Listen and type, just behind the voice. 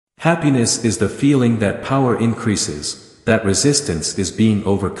Happiness is the feeling that power increases, that resistance is being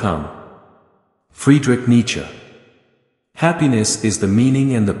overcome. Friedrich Nietzsche. Happiness is the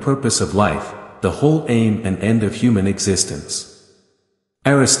meaning and the purpose of life, the whole aim and end of human existence.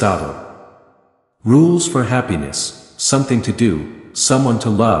 Aristotle. Rules for happiness: something to do, someone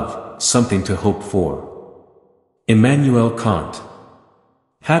to love, something to hope for. Immanuel Kant.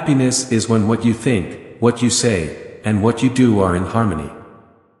 Happiness is when what you think, what you say, and what you do are in harmony.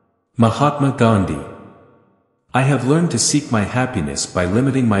 Mahatma Gandhi. I have learned to seek my happiness by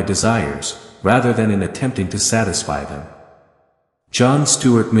limiting my desires, rather than in attempting to satisfy them. John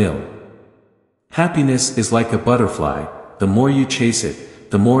Stuart Mill. Happiness is like a butterfly: the more you chase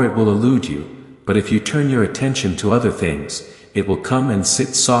it, the more it will elude you, but if you turn your attention to other things, it will come and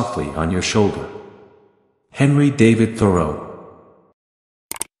sit softly on your shoulder. Henry David Thoreau.